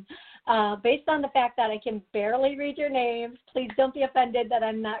again. Based on the fact that I can barely read your names, please don't be offended that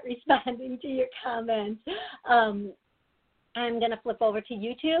I'm not responding to your comments. I'm going to flip over to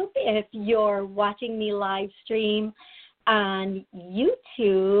YouTube. If you're watching me live stream on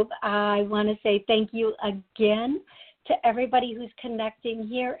YouTube, I want to say thank you again to everybody who's connecting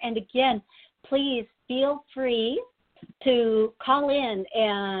here. And again, please feel free to call in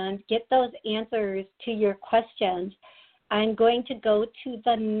and get those answers to your questions. I'm going to go to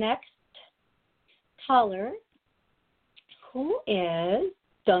the next caller, who is,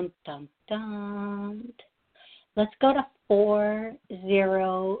 dun, dun, dun. Let's go to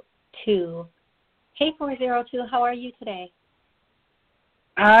 402. Hey, 402, how are you today?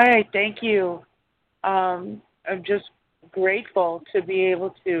 Hi, thank you. I'm just grateful to be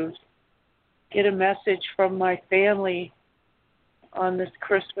able to get a message from my family on this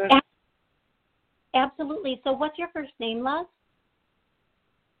Christmas. Absolutely. So what's your first name, love?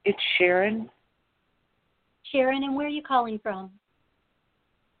 It's Sharon. Sharon, and where are you calling from?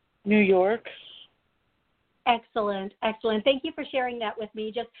 New York. Excellent, excellent. Thank you for sharing that with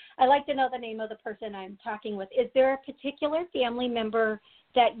me. I'd like to know the name of the person I'm talking with. Is there a particular family member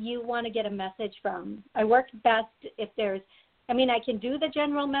that you want to get a message from? I work best if I can do the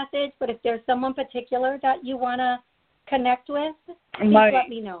general message, but if there's someone particular that you want to connect with, please let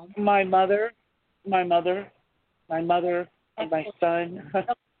me know. My mother, and my son.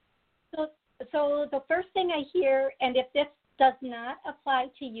 So the first thing I hear, and if this does not apply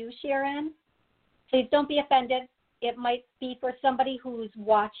to you, Sharon, please don't be offended. It might be for somebody who's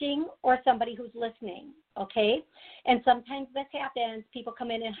watching or somebody who's listening, okay? And sometimes this happens. People come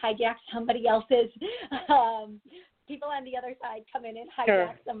in and hijack somebody else's. People on the other side come in and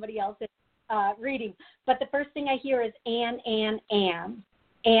hijack somebody else's reading. But the first thing I hear is Ann.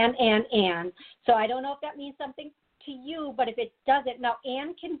 So I don't know if that means something to you, but if it doesn't, now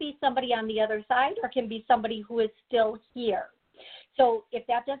Ann can be somebody on the other side or can be somebody who is still here. So if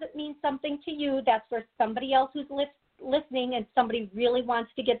that doesn't mean something to you, that's for somebody else who's listening and somebody really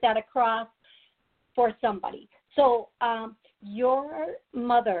wants to get that across for somebody. So your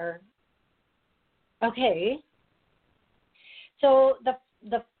mother, okay. So the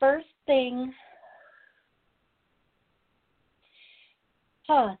first thing,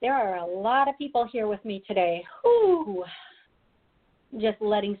 there are a lot of people here with me today. Whew. Just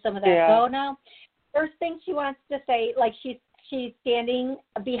letting some of that go now. First thing she wants to say, she's standing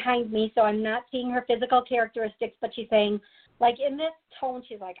behind me, so I'm not seeing her physical characteristics, but she's saying, in this tone,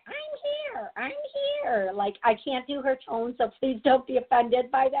 she's like, I'm here. I can't do her tone, so please don't be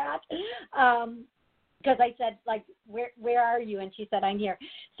offended by that. Because I said, where are you? And she said, I'm here.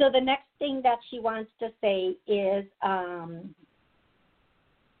 So the next thing that she wants to say is,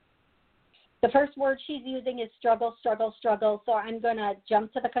 the first word she's using is struggle. So I'm going to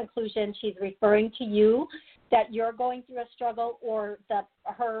jump to the conclusion. She's referring to you, that you're going through a struggle, or that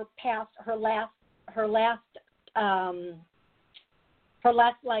her last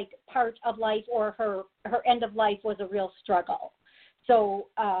part of life, or her end of life was a real struggle. So,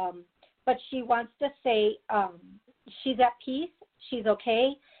 but she wants to say she's at peace. She's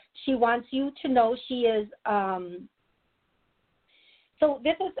okay. She wants you to know she is So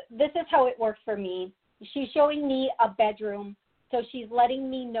this is how it works for me. She's showing me a bedroom. So she's letting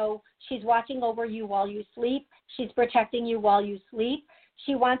me know she's watching over you while you sleep. She's protecting you while you sleep.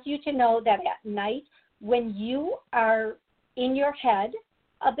 She wants you to know that at night when you are in your head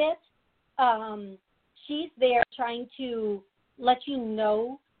a bit, she's there trying to let you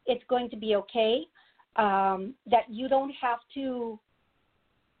know it's going to be okay, that you don't have to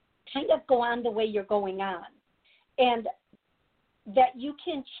kind of go on the way you're going on, and that you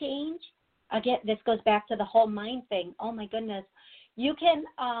can change. Again, this goes back to the whole mind thing. Oh, my goodness. You can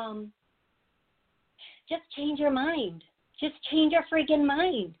just change your mind. Just change your freaking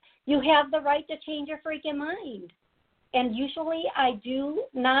mind. You have the right to change your freaking mind. And usually I do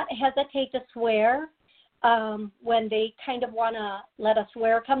not hesitate to swear when they kind of want to let a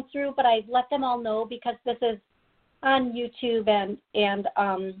swear come through, but I let them all know because this is on YouTube and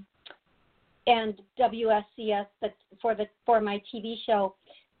WSCS for my TV show,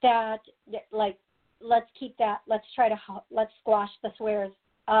 that like let's squash the swears.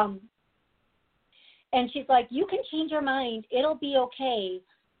 And she's like, you can change your mind. It'll be okay.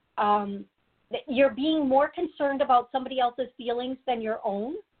 You're being more concerned about somebody else's feelings than your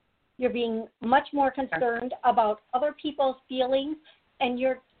own. You're being much more concerned about other people's feelings, and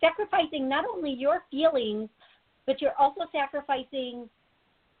you're sacrificing not only your feelings, but you're also sacrificing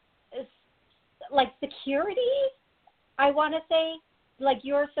like security, I want to say, like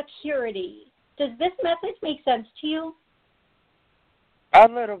your security. Does this message make sense to you? A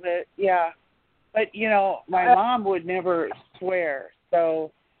little bit, yeah. But, my mom would never swear,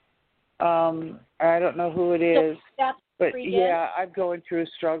 so I don't know who it is. But, yeah, I'm going through a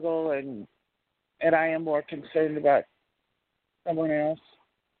struggle, and I am more concerned about someone else.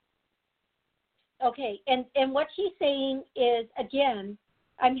 Okay, and what she's saying is, again,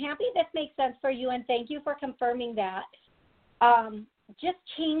 I'm happy this makes sense for you, and thank you for confirming that. Just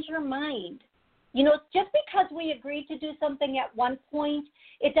change your mind. Just because we agreed to do something at one point,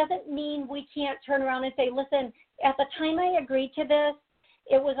 it doesn't mean we can't turn around and say, listen, at the time I agreed to this,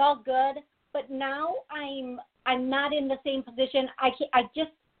 it was all good, but now I'm not in the same position. I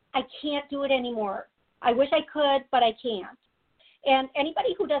can't do it anymore. I wish I could, but I can't. And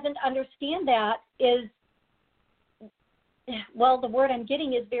anybody who doesn't understand that is, well, the word I'm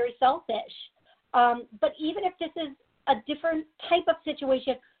getting is very selfish. But even if this is a different type of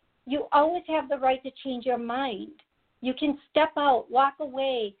situation, you always have the right to change your mind. You can step out, walk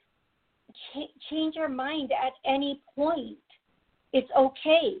away, change your mind at any point. It's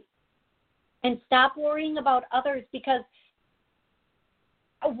okay. And stop worrying about others, because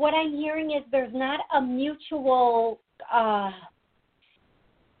what I'm hearing is there's not a mutual,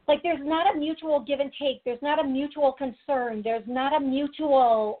 there's not a mutual give and take. There's not a mutual concern. There's not a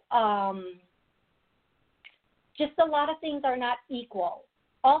mutual, just a lot of things are not equal.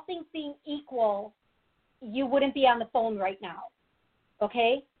 All things being equal, you wouldn't be on the phone right now,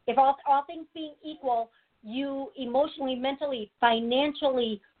 okay? If all things being equal, you emotionally, mentally,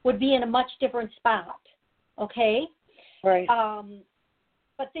 financially would be in a much different spot, okay? Right.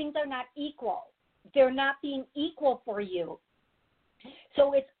 But things are not equal. They're not being equal for you.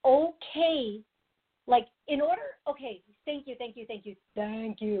 So it's okay,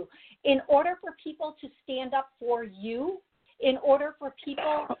 thank you. In order for people to stand up for you, in order for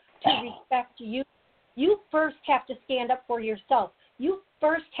people to respect you, you first have to stand up for yourself. You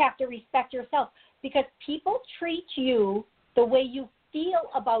first have to respect yourself, because people treat you the way you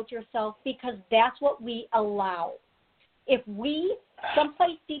feel about yourself, because that's what we allow. If we,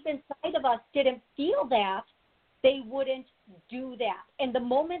 someplace deep inside of us, didn't feel that, they wouldn't do that. And the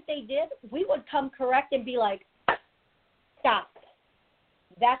moment they did, we would come correct and be like, stop.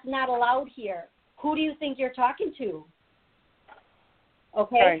 That's not allowed here. Who do you think you're talking to?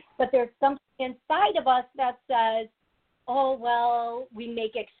 Okay? Right. But there's something inside of us that says, oh, well, we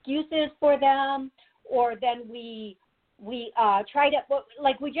make excuses for them, or then we try to,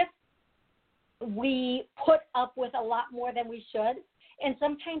 we put up with a lot more than we should. And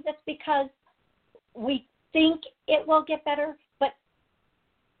sometimes it's because we think it will get better, but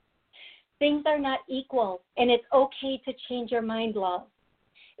things are not equal, and it's okay to change your mind, love.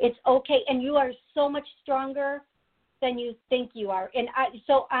 It's okay, and you are so much stronger than you think you are. And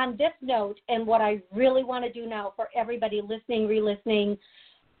so on this note, and what I really want to do now for everybody listening, re-listening,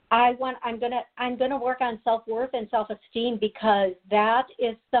 I'm gonna work on self-worth and self-esteem, because that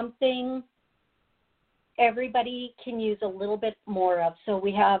is something everybody can use a little bit more of. So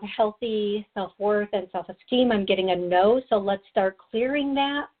we have healthy self-worth and self-esteem. I'm getting a no, so let's start clearing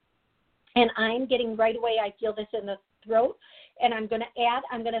that. And I'm getting right away, I feel this in the throat, And I'm going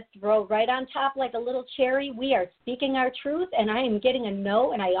to throw right on top like a little cherry. We are speaking our truth, and I am getting a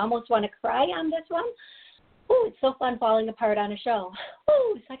no, and I almost want to cry on this one. Ooh, it's so fun falling apart on a show.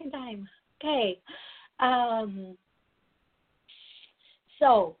 Ooh, second time. Okay.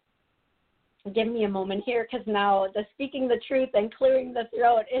 So give me a moment here, because now the speaking the truth and clearing the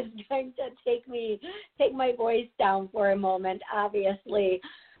throat is going to take my voice down for a moment, obviously.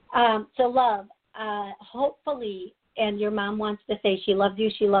 So love, hopefully, and your mom wants to say she loves you,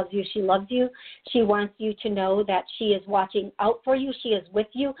 she loves you, she loves you. She wants you to know that she is watching out for you, she is with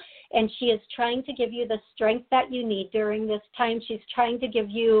you, and she is trying to give you the strength that you need during this time. She's trying to give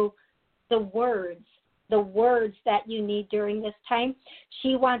you the words that you need during this time.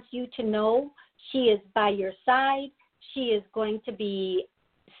 She wants you to know she is by your side. She is going to be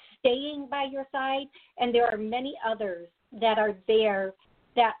staying by your side, and there are many others that are there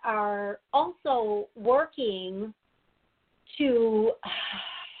that are also working to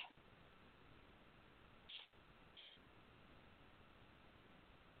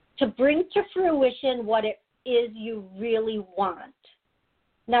bring to fruition what it is you really want.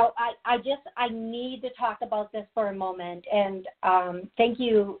 Now, I need to talk about this for a moment, and thank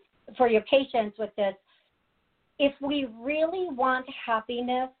you for your patience with this. If we really want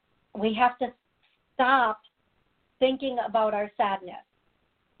happiness, we have to stop thinking about our sadness,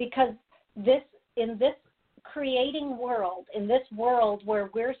 because in this creating world, in this world where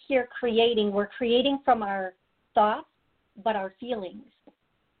we're here creating, we're creating from our thoughts, but our feelings.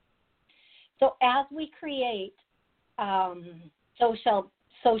 So as we create, so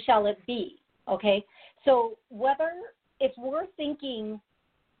shall it be, okay? So if we're thinking,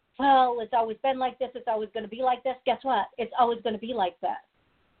 well, it's always been like this, it's always going to be like this, guess what? It's always going to be like this.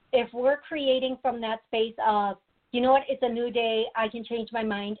 If we're creating from that space of, you know what, it's a new day, I can change my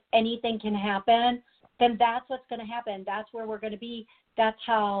mind, anything can happen, then that's what's going to happen. That's where we're going to be. That's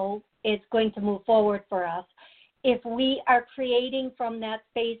how it's going to move forward for us. If we are creating from that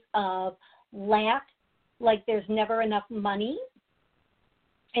space of lack, like there's never enough money,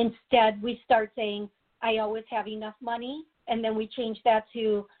 instead we start saying, I always have enough money, and then we change that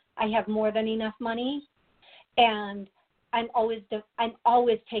to, I have more than enough money, and I'm always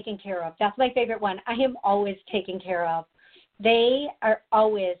taken care of. That's my favorite one. I am always taken care of. They are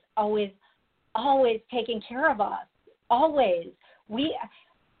always taking care of us. Always.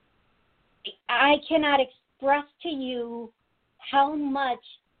 I cannot express to you how much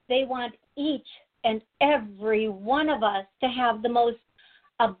they want each and every one of us to have the most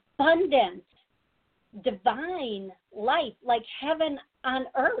abundant, divine life, like heaven on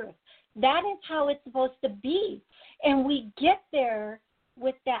earth. That is how it's supposed to be. And we get there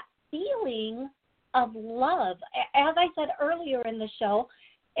with that feeling of love. As I said earlier in the show,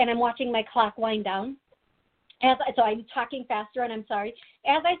 and I'm watching my clock wind down, so I'm talking faster, and I'm sorry.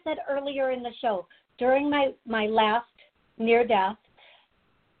 As I said earlier in the show, during my last near death,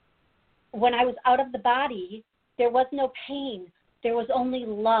 when I was out of the body, there was no pain. There was only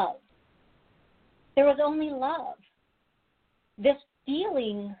love. There was only love. This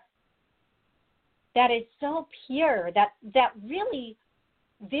feeling that is so pure, that really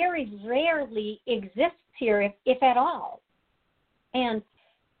very rarely exists here, if at all. And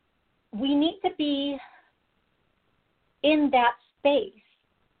we need to be in that space.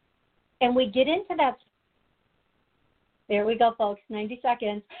 And we get into that, there we go, folks, 90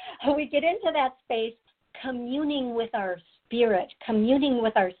 seconds. We get into that space communing with our spirit, communing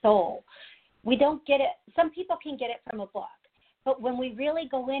with our soul. We don't get it. Some people can get it from a book. But when we really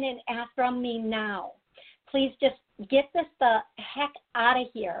go in and ask from me now, please just get this the heck out of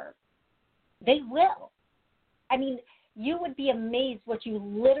here. They will. I mean, you would be amazed what you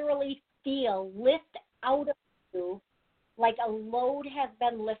literally feel lift out of you, like a load has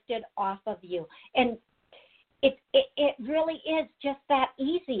been lifted off of you. And it really is just that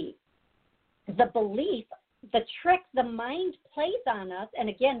easy. The belief, the trick the mind plays on us, and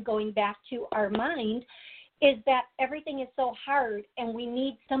again, going back to our mind, is that everything is so hard and we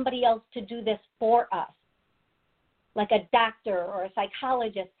need somebody else to do this for us, like a doctor or a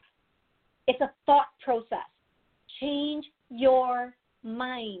psychologist. It's a thought process. Change your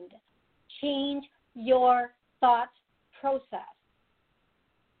mind. Change your thought process.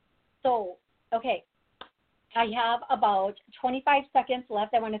 So, okay, I have about 25 seconds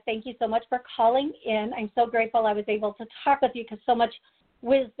left. I want to thank you so much for calling in. I'm so grateful I was able to talk with you because so much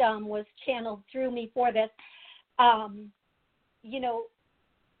wisdom was channeled through me for this. Our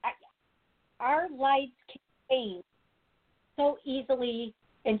lives can change so easily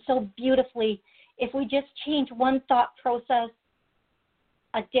and so beautifully if we just change one thought process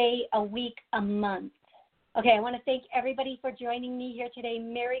a day, a week, a month. Okay, I want to thank everybody for joining me here today.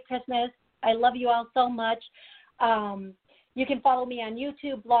 Merry Christmas. I love you all so much. You can follow me on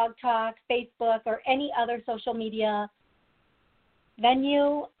YouTube, Blog Talk, Facebook, or any other social media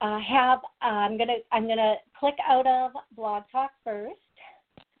venue. I'm gonna click out of Blog Talk first.